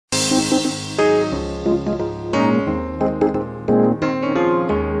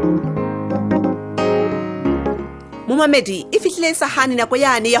Momedi e fihlile sahane nako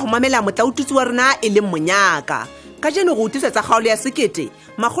yane ya ho mamela motlaututsi wa rona e leng Monyaka. Ka jeno go utisetsa kgaolo ya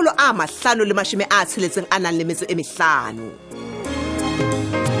 1565.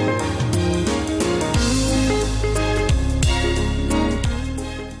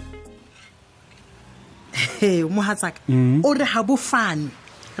 Hey, mohatsaka o re ha bofane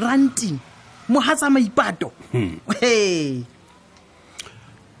ranting mohatsa maipato hey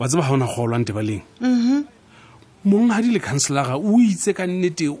wa tseba ha ona kgolwa Ntebaleng monghadi le councilor o itse ka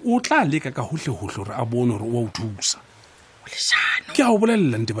nnete o tla leka ka hohle hore a bone hore o a o thusa o le shano ke a o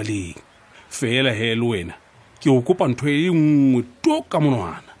bolella Ntebaleng fela he le wena ke o kopa ntho e nngwe to ka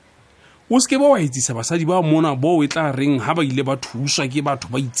monwana o ske ba wa itsisa basadi ba mona bo e tla reng ha ba ile ba thusa ke batho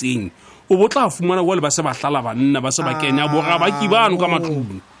ba itseng o botla fumana wa le ba se ba hlala banna ba se ba kenya bo ga ba kibano ka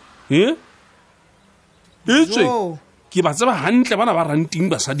matlung etswe ke ba tseba hantle bana ba ranting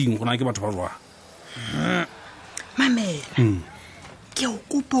basading gona ke batho ba jwa mamela ke o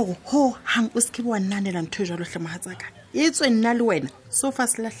kopa ho hang o ske wa nnanela ntho jalo hle mohatsaka etswe nna le wena so fa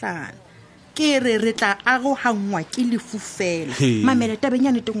selahlana ke re tla ago hangwa ke lefufela mamela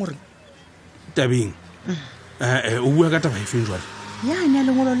tabenyane teng hore tabeng o bua ka taba e feng jwale ya nya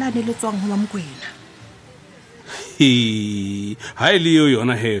lengolo la ne le tswang ho Mamkwena ha ile yo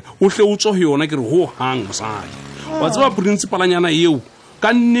yona he o hle o tso yona ke re ho hang mosadi wa tseba principal nyana eo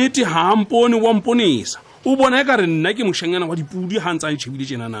ka nnete ha mpone wa mponisa o bona ka re nna ke moshanyana wa dipudi ha ntsa itshebile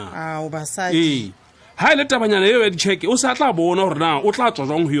tjena na o basadi ha ile tabanyana eo ya di-check o sa tla bona hore na o tla tswa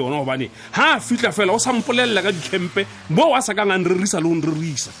jwang ho yona hobane ha fitla fela o sa mpolella ka dikempe bo wa sa ka ngang rerisa le ho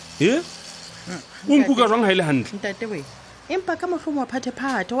nrerisa o nkuka jwang ha ile hantle ntate we empa ka mohlomo wa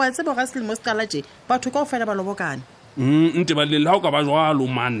phathephathe wa tseba ga selemo se qala tje batho ka ofela ba lobokana Ntebaleng ha o ka ba jwalo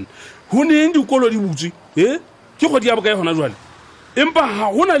man ho neng dikolo di butse ke go di ya bokae hona jwale empa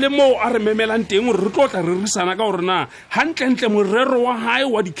ha hona le mo a re memelang teng re tlo tla re risana ka hore na hantle morero wa hae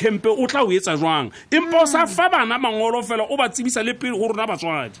wa dikempe o tla o etsa jwang empa o sa fa bana mangolo fela o ba tsebisa le pele go rona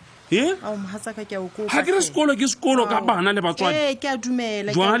batswadi mohatsaka ke a o kopa ha ke re sekolo ke sekolo ka bana le batswadi ke a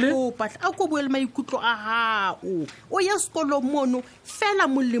dumela ke a kopa a ko buele maikutlo a hao o ya sekolo mono fela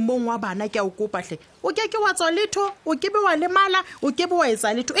molemong wa bana ke a o kopa hle o ke wa tswa letho o ke be wa le mala o ke be wa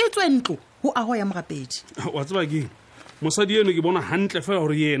etsa letho e tswe ntlo ho aho ya morapedi wa tseba ke mosadi eno ke bona hantle fela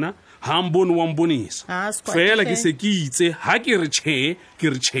hore yena ha mbone wa mbonisa fela ke se ke itse ha ke re tjhe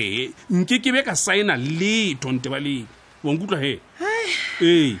nke ke be ka signa letho Ntebaleng wa nkutla he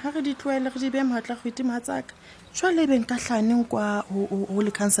ha re di tloele re di be matla go itima tsaka jwale beng ka hlaneng kwa o le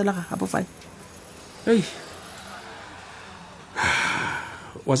councilor ga bofane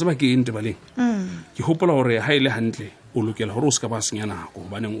wa tseba ke Ntebaleng ke hopola hore ha ile hantle o lokela hore o ska ba senya nako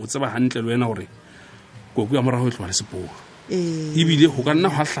baneng o tseba hantle le wena hore koku ya morago e tloa le seporo ebile ho ka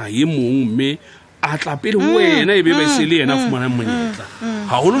nna ha hlaye mong mme a tla pele ho wena e be ba se le yena fumana monyetla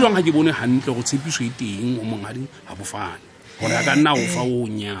ha holo jwang ha ke bone hantle go tshepiso e teng o mongadi ha bofane hore a ka nna o fa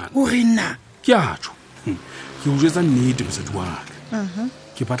o nyana o re nna ke a tjho ke o jetsa nnete mosadi wa ka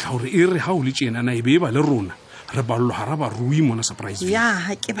ke batla hore e re ha o le tjena na e be ba le rona re ballo ha ra ba rui mona surprise ya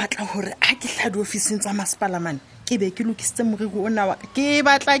ke batla hore a ke hladi ofising tsa maspalamane ke be ke lokisitse moriri ona wa ke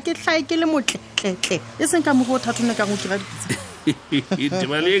batla ke hlae ke le motletle e seng ka moriri o thatone ka go kira ditse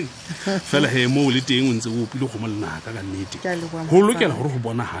Ntebaleng fela he mo le teng o ntse o pile go molnaka ka nnete ho lokela hore go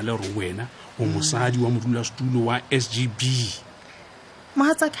bona hale hore wena o mosadi wa modula stulo wa SGB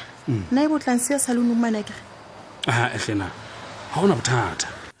mohatsaka na e botlansia salone maneka ehlena ha ona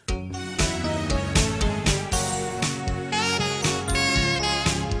bothata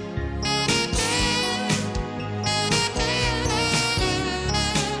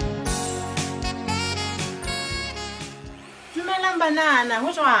banana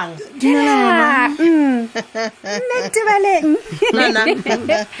ho jwang Ntebaleng nana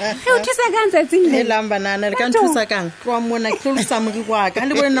o thusa kang tsatsing le banana le ka nthusa kang tloa mona ke tlolosa moriri wa ka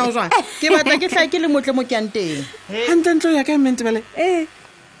le bona o jwang ke batla ke hlae ke le motle mo ke yang teng hantle ntlo ya ka Ntebaleng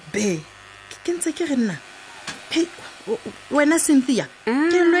be ke ntse ke re nna wena Cynthia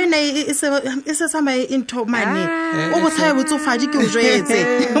ke lwena e se sama into mane o botsaya botsofadi ke o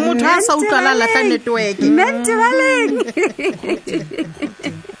jwetse motho a sa utlwala la tla network Ntebaleng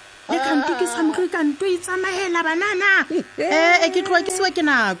e kanto ke samre kanto e tsamahela banana ke tloa ke siwa ke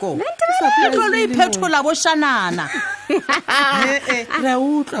nako ke tlo le iphethola bo shanana ra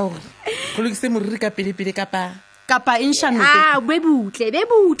utlwa hore go lokise moriri ka pele kapa inshanote be butle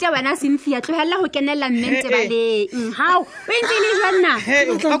bana Cynthia tlohella ho kenella Ntebaleng hao o ntse le jwana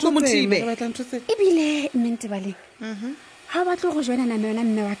a go motibe e bile Ntebaleng ha ba tlo go joina na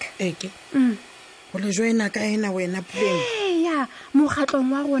mme wa ka o le joina ka ena wena puleng bona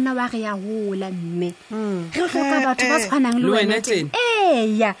mokgatlong wa rona wa re ya hola mme re hloka batho ba tshwanang le wena teng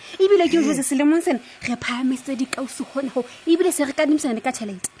eya ebile ke jose selemong sena re phahamisitse dikausi hona ho ebile se re kadimisana ka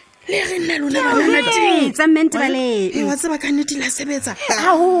tšhelete le re nna lona banana teng tsa mente bale wa tseba ka nnete la sebetsa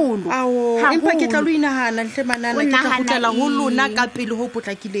haholo empa ke tla lo inahana hle manana ke tla gotlela ho lona ka pele ho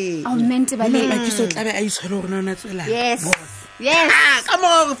potlakileng mente bale ke so tlabe a itshwere gore na tswela yes ka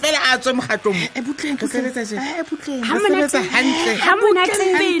mo fela a tswe mogatlong butleng re sebetsa je butleng re sebetsa hantle ha monate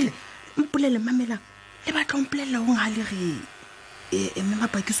mpolele mamela le batla o mpolella ho nga le re mme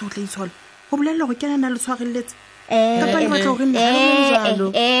mapakiso o tla itshola go bolela go kena na le tshwarelletse kapa le batla gore nna jalo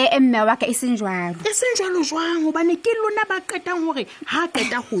mme wa ka e seng jwalo jwang hobane ke lona ba qetang hore ha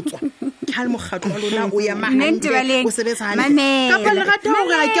qeta go tswa ke ha le mogatlo wa lona o ya mahande o sebetsa hantle kapa le rata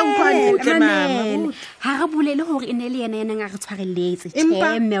hore a ke utlwane mama ha re bolele hore e ne le yena a re tshwarelletse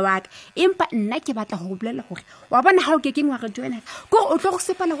mme wa ka empa nna ke batla go bolela hore wa bona ha o ke keng wa re joina go o tlo go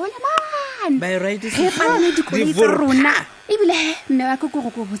sepala go lemana by right ke pane dikoloi tsa rona ebile mme wa ka go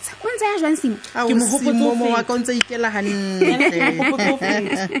botsa o ntse ya jwang simo ke mo hopotso wa ka o ntse ikela hantle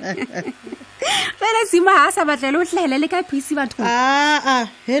fela simo ha sa batla le o hlahela le ka phisi batho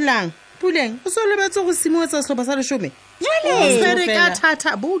helang puleng o so lebetse go simotsa seloba sa leshome jwale ka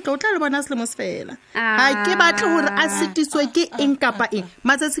thata botla o tla le bona selemo se fela ha ke batle hore a sitiswe ke eng kapa eng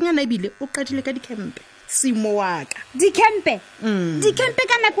matsatsing ana ebile o qadile ka dikempe simo wa ka dikempe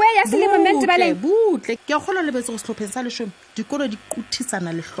ka nako ya selemo mente baleng butle ke kgola lebetse go selopheng sa leshome dikolo di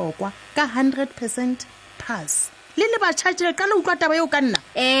quthisana lehlokwa ka 100% pass le ba charge ka le utlwa taba eo ka nna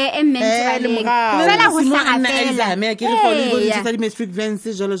mente baleng fela go hlaga fela me ke re fole go tsa di matric vans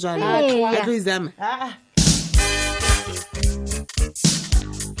jalo a tlo izama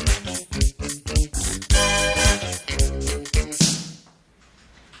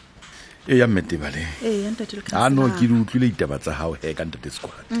ya mmete bale no ke di utlwile ditaba tsa hao he ka ntate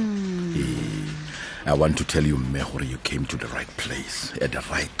squad I want to tell you mme gore you came to the right place at the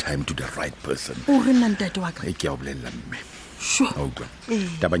right time to the right person o re nna ntate wa ka ke a bolella mme okay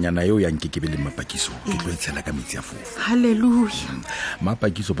tabanyana eo yang ke be le mapakiso ke tlo etshela ka metsi a fofa hallelujah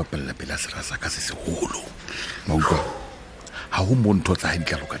mapakiso ba pella pela serasa ka se segolo okay ha ho monto tsa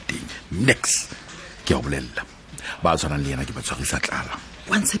hitla ka teng next ke a bolella ba tswana le yena ke ba tshwarisa tlala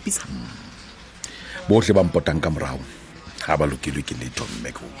once pizza bohle ba mpotang ka morao ha ba lokile ke letho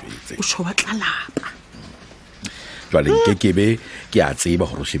mme go jwetse o shoba tlalapa jwale ke be ke a tseba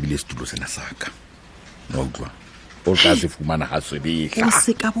gore o shebile setulo sena saka no utlwa o tla se fumana ha sebetla o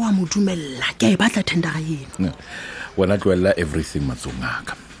se ka boa modumella ke e batla tender yena wena tloela everything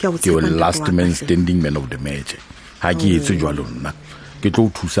matsongaka ke o last man standing man of the match ha ke etse jwalo nna ke tlo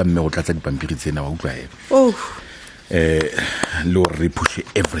o thusa mme go tlatsa dipampiri tsena wa utlwa lo re push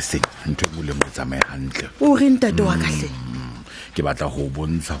everything ntwe bole mo tsamaya hantle o re ntate wa kahle ke batla go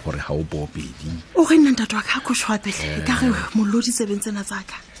bontsha gore ha o popedi o re ntate wa ka go shwa pele ka re molodi sebentsena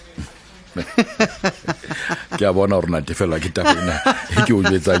tsaka ke a bona gore natefelwa ke tabena ke o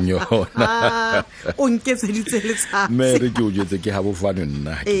jwetsang yona o nketse ditseletsana mere ke o jwetse ke ha bofane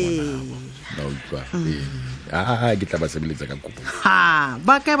nna ke bona na utlwa ke tla ba sebeletsa ka kopo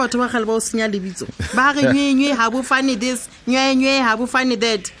ba ka batho ba gale ba o senya lebitso ba re nyenywe ha bo funny this nyenywe ha bo funny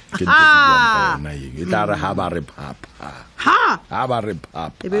that ke bona e tla re ha ba re papa ha ba re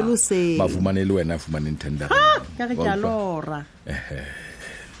papa e be lo se ba fumane le wena fumane tender ka re ke a lora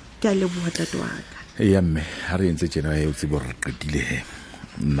ke a leboha tatwaka ya mme ha re ntse tsena e o tsebo re qetile he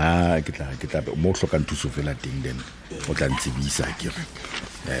nna ke tla mo hloka nthuso fela teng then o tla ntsibisa ke re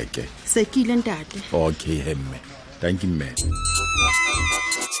okay se ke ile ntate okay mme thank you mme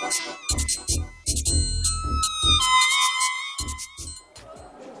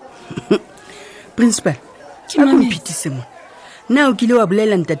principal ke mo mpitise mo na o kile wa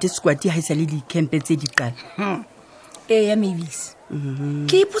bolela ntate squad ha isa le di camp tse di qala ya Mavis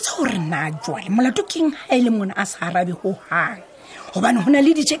ke ipotsa gore na jwale molato king ha ile mona a sa arabe ho hang hobane hona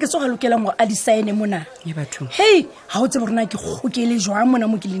le ditsheke tso ga lokelang go a di sign mona ye batho hey ha o tsebe rena ke gokele jwa mona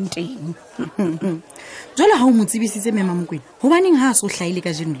mo ke leng teng jwale ha o motsibisitse mema mokwena hobaneng ha so hlaile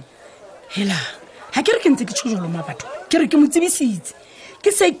ka jeno hela ha ke re ke ntse ke tshojolo ma batho ke re ke motsibisitse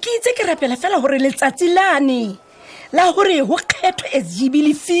ke se ke itse ke rapela fela hore letsatsi lane la hore ho kgetho SGB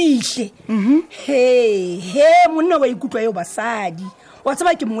le fihle he monna wa ikutlwa yo basadi wa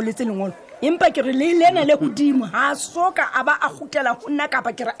tsaba ke mongoletse lengolo empa ke re le lena le hodimo ha soka aba a gutela ho nna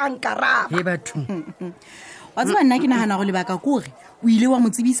kapa ke re ankaraba he batho wa tsaba nna ke nahana go lebaka kore o ile wa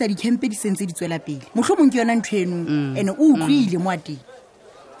motsibisa di camp di sentse di tswela pele mohlomong ke yona nthwenu ene o utlwile moati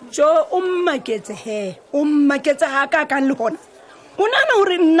jo o mmaketse ha ka le hona o nana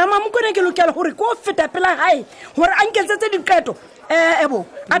gore nna Mamokwane ke lokela gore ko feta pela gae gore a nketsetse diqeto ebo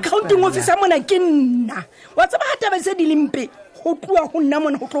accounting officer mona ke nna wa tseba ga taba se di lempe go tloa go nna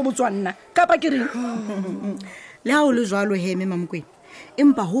mona go tlo botswa nna kapa ke reng le ha o le jwalo heme Mamokwane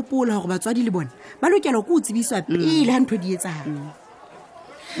empa hopola gore batswadi le bona ba lokela go tsebiswa pele ha ntho di etsahala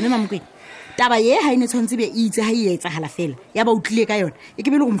mme Mamokwane taba ye ha ine tshwantse be itse ha e etsahala fela ya ba utlile ka yona e ke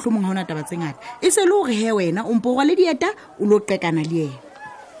be le go mhlomong ha ona taba tse ngata e se le gore he wena o mpo go le dieta o lo qekana le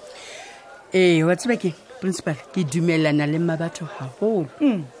yena wa tseba ke principal ke dumelana le mabatho haholo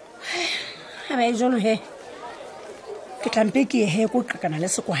ha ba jolo he ke tlampe ke he go qekana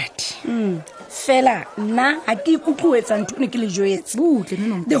le sekwati fela nna ha ke ikutluetsa ntho ne ke le joetse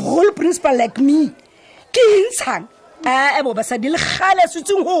the whole principal like me ke intshang ebo ba sa di le khale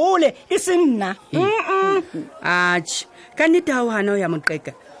sutsing ho hole e seng nna ach ka nnete ha o hana o ya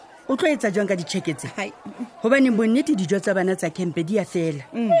moqeka o tlo etsa jwang ka ditšheketse gobane bonnete dijo tsa bana tsa campe di a fela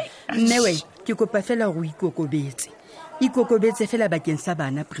mme we ke kopa fela go ikokobetse fela bakeng sa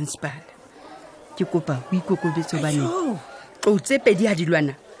bana principal ke kopa o ikokobetse bane o tsepedi ha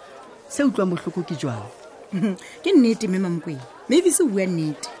dilwana se utlwa mohloko ke jwang ke nnete mme Mamokwane maybe se bua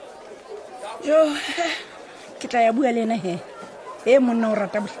nnete yo ke tla ya bua le ena he monna o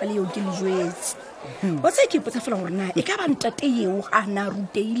rata bohlale yo ke le joetse o se ke potsa fela gore na e ka ba ntate yeo ga na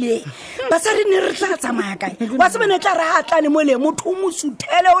ruteile ba sa re ne re tla tsamaya kae wa se bene tla ra tlane mo le motho o mo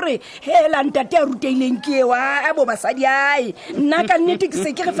suthele gore hela ntate ya ruteileng ke wa abo basadi ai nna ka nnete ke se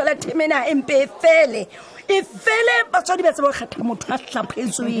ke re fela themena empe fele batswadi ba tseba go kgetha motho a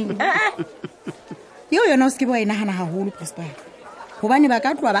hlaphetsweng yo yona o se ke bo ena hana haholo principal gobane ba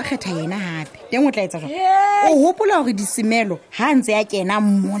ka tloa ba kgetha yena hape teng o tla etsa jwang o hopola gore disemelo ha ntse ya kena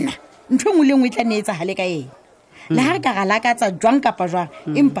mmona ntho engwe le engwe e tla ne etsagale ka yena le ha re ka ga lakatsa jwang kapa jwang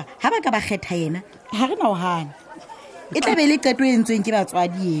empa ha ba ka ba kgetha yena ha re na o hana e tla be le qeto e entsweng ke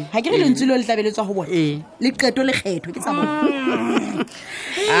batswadi ha ke re lentswe le tla be le tswa go bona le qeto le kgetho ke tsa bona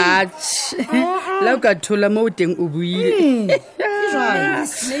la ka thola mo teng o buile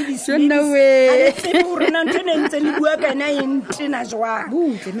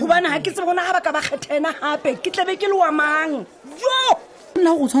gobane ga ke tse bona ga ba ka ba kgetha ena gape ke tlabe ke le wa mang jo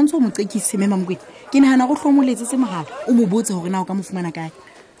nna go tshwanetse o mo tsekise mme Mamokwane ke nagana go tlhomoletse se mogala o mo botse gore na o ka mo fumana kae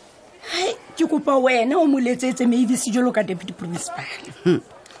ke kopa wena o mo letsetse maybe sejolo ka deputy principal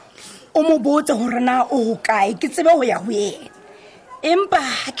o mo botse gore na o go kae ke tsebe go ya go yena empa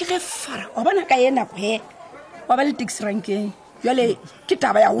ha ke re fara wa bona ka yena go he wa ba le taxi rankeng jale ke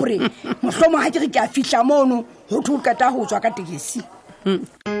taba ya gore mohlomo ha ke re ke a fihla mono ho thu ka ta ho tswa ka tekesi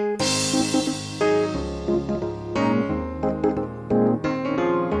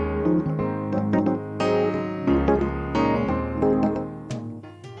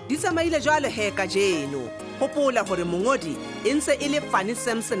di tsamaile jwale he ka jeno gopola gore mongodi e ntse e le Fanny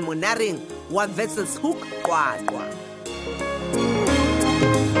Samson Monareng wa Wesselshoek Qwaqwa.